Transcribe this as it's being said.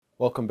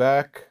Welcome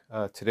back.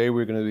 Today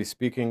we're going to be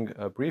speaking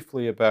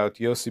briefly about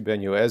Yosi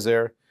ben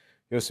Yoezer.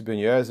 Yosi ben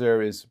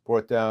Yoezer is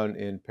brought down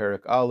in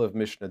Perek Aleph,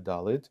 Mishnah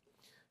Dalid,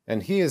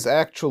 and he is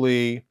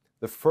actually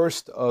the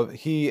first of,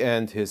 he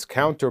and his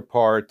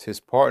counterpart, his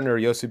partner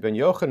Yosi ben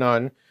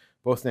Yochanan,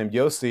 both named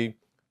Yosi,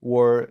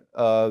 were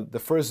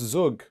the first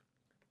Zug.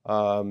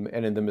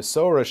 And in the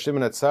Mesorah,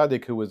 Shimon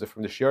HaTzadik, who was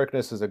from the Shiur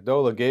Knesset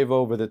Agdola, gave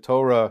over the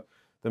Torah,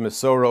 the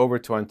Mesorah, over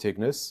to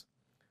Antigonus.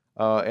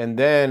 And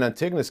then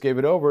Antigonus gave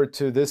it over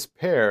to this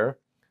pair,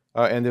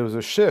 and there was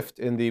a shift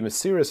in the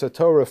Mesiras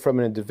HaTorah from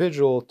an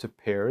individual to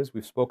pairs.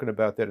 We've spoken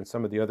about that in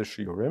some of the other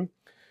shiurim.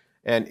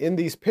 And in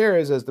these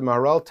pairs, as the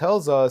Maharal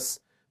tells us,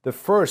 the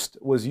first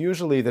was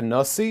usually the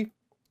Nasi,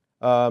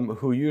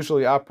 who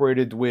usually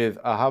operated with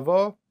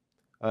Ahava,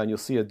 and you'll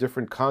see a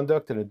different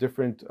conduct and a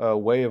different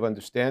way of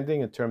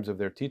understanding in terms of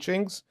their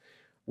teachings,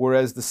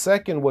 whereas the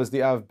second was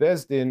the Av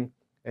Bezdin,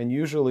 and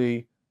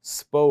usually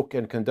spoke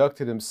and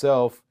conducted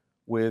himself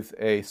with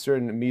a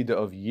certain midah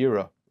of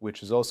yira,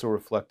 which is also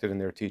reflected in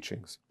their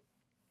teachings.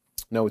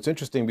 Now, it's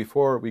interesting,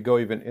 before we go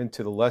even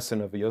into the lesson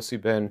of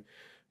Yosi ben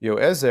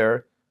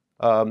Yoezer,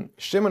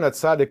 Shimon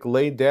HaTzadik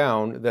laid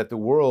down that the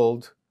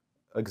world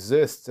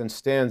exists and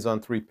stands on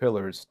three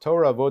pillars: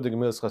 Torah, Avodah,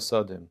 Gemilas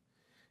Chasadim.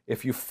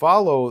 If you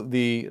follow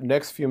the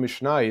next few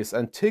Mishnayos,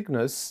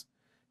 Antigonus,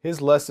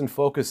 his lesson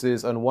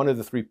focuses on one of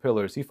the three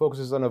pillars. He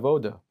focuses on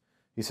Avodah.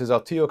 He says,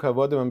 Al tiyo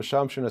kavodim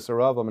ha-mishamshin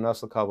asarav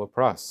ha-manas l'kal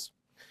pras.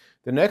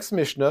 The next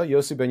Mishnah,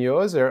 Yosi ben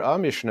Yoezer, our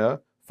Mishnah,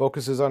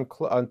 focuses on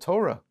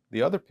Torah,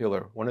 the other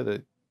pillar, one of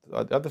the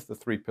other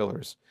three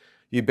pillars.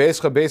 Clearly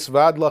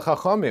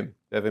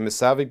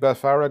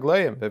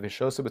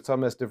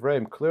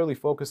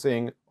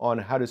focusing on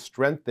how to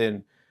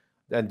strengthen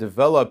and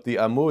develop the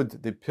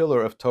Amud, the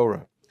pillar of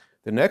Torah.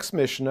 The next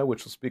Mishnah,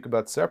 which we'll speak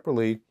about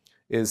separately,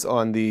 is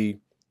on the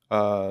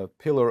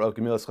pillar of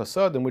Gemilas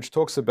Chasadim, which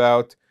talks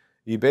about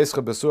We'll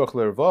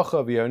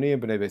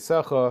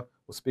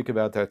speak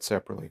about that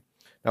separately.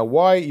 Now,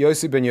 why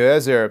Yosi ben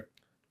Yoezer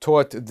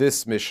taught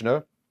this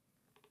Mishnah?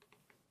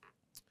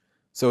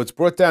 So it's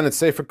brought down in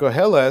Sefer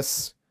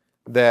Koheles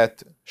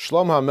that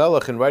Shlomo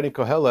HaMelech, in writing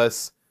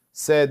Koheles,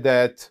 said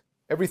that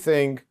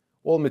everything,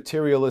 all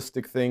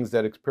materialistic things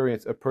that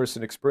a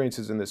person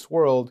experiences in this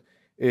world,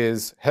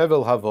 is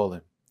Hevel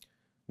Havolim.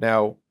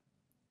 Now,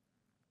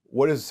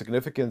 what is the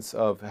significance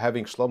of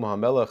having Shlomo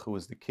HaMelech, who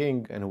was the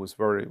king and who was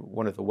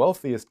one of the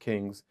wealthiest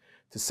kings,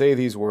 to say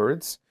these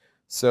words?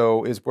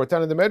 So it's brought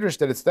down in the Medrash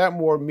that it's that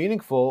more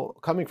meaningful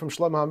coming from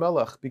Shlomo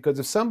HaMelech, because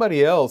if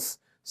somebody else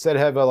said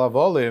Hevel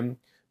Havolim,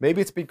 maybe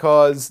it's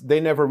because they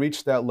never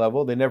reached that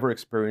level, they never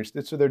experienced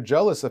it, so they're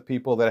jealous of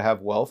people that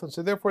have wealth, and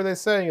so therefore they're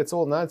saying it's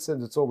all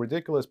nonsense, it's all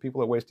ridiculous,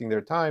 people are wasting their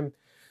time.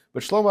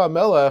 But Shlomo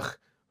HaMelech,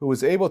 who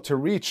was able to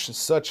reach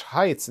such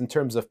heights in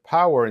terms of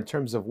power, in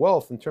terms of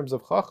wealth, in terms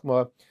of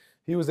chachma,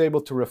 he was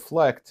able to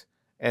reflect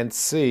and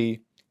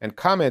see and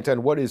comment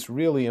on what is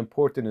really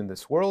important in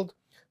this world.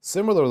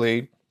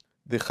 Similarly,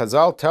 the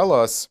Chazal tell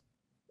us,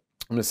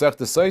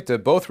 Masechta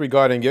Saita, both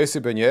regarding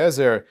Yosi ben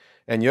Yoezer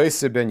and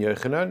Yosi ben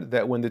Yochanan,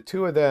 that when the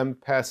two of them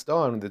passed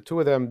on, the two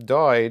of them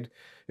died,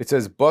 it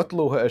says,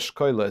 Batlu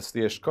ha'eshkoiles,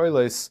 the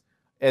eshkoiles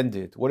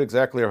ended. What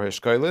exactly are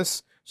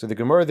eshkoiles? So the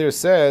Gemara there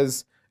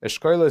says,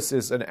 eshkoiles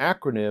is an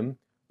acronym,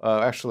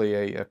 actually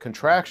a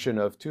contraction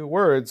of two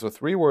words, or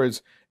three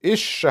words,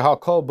 ish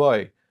shehakol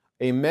boy,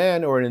 a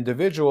man or an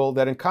individual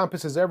that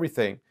encompasses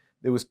everything.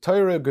 There was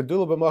Torah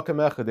Gedula b'makom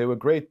echad. They were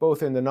great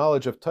both in the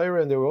knowledge of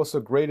Torah, and they were also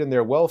great in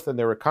their wealth and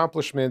their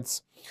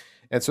accomplishments.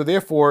 And so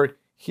therefore,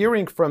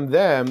 hearing from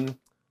them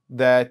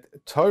that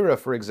Torah,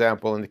 for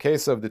example, in the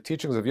case of the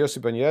teachings of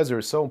Yosi ben Yoezer,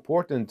 is so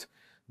important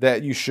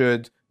that you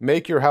should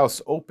make your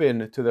house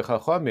open to the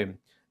Chachamim,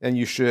 and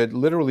you should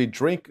literally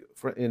drink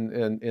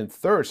in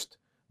thirst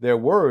their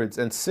words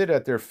and sit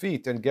at their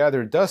feet and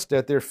gather dust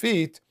at their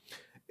feet,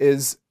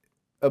 is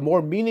a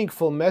more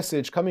meaningful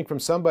message coming from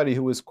somebody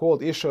who is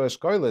called Isha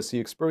Eshkoiles. He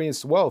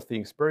experienced wealth, he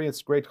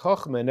experienced great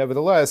chachma, and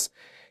nevertheless,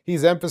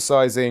 he's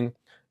emphasizing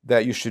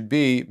that you should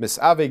be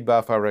misavig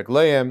b'afar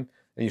regleim,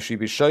 and you should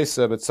be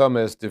shaisa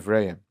b'tzames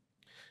divreim.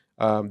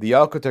 The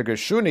Yalkut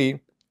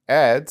HaGershuni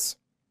adds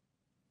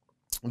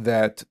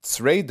that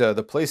Tzreida,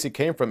 the place he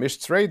came from, Ish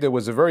Tzreida,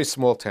 was a very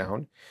small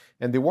town,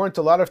 and there weren't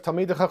a lot of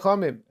Talmidei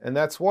Chachamim, and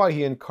that's why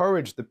he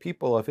encouraged the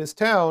people of his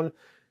town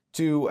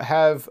to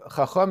have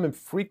Chachamim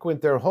frequent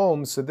their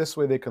homes, so this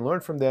way they can learn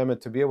from them and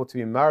to be able to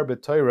be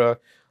Marbet Torah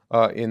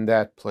in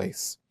that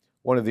place.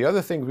 One of the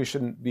other things we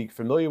should be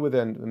familiar with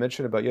and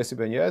mention about Yosi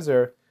ben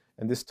Yoezer,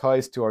 and this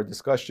ties to our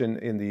discussion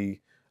in the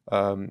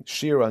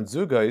Shir on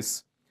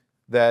Zugais,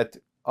 that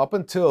up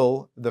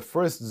until the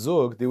first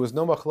Zug, there was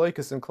no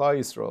Machlokes in Klal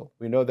Yisrael.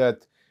 We know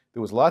that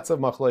there was lots of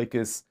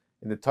Machlokes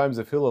in the times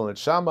of Hillel and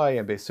Shammai,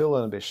 and Beis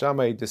Hillel and Beis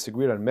Shammai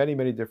disagreed on many,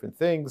 many different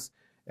things.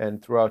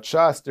 And throughout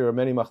Shas, there are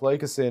many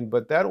machlokes in,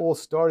 but that all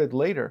started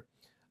later.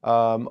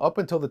 Up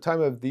until the time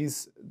of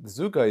these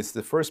Zugais,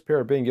 the first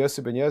pair being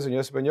Yosi ben Yoezer and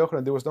Yosi ben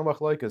Yochanan, there was no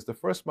machlokes. The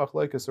first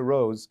machlokes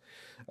arose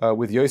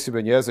with Yosi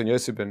ben Yoezer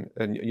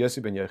and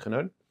Yosi ben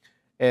Yochanan.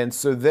 And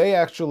so they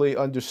actually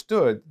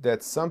understood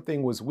that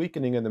something was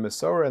weakening in the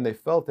Masorah, and they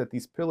felt that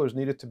these pillars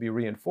needed to be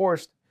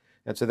reinforced.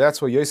 And so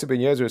that's why Yosi ben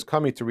Yoezer is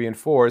coming to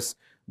reinforce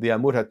the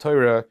Amud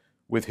HaTorah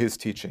with his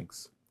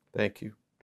teachings. Thank you.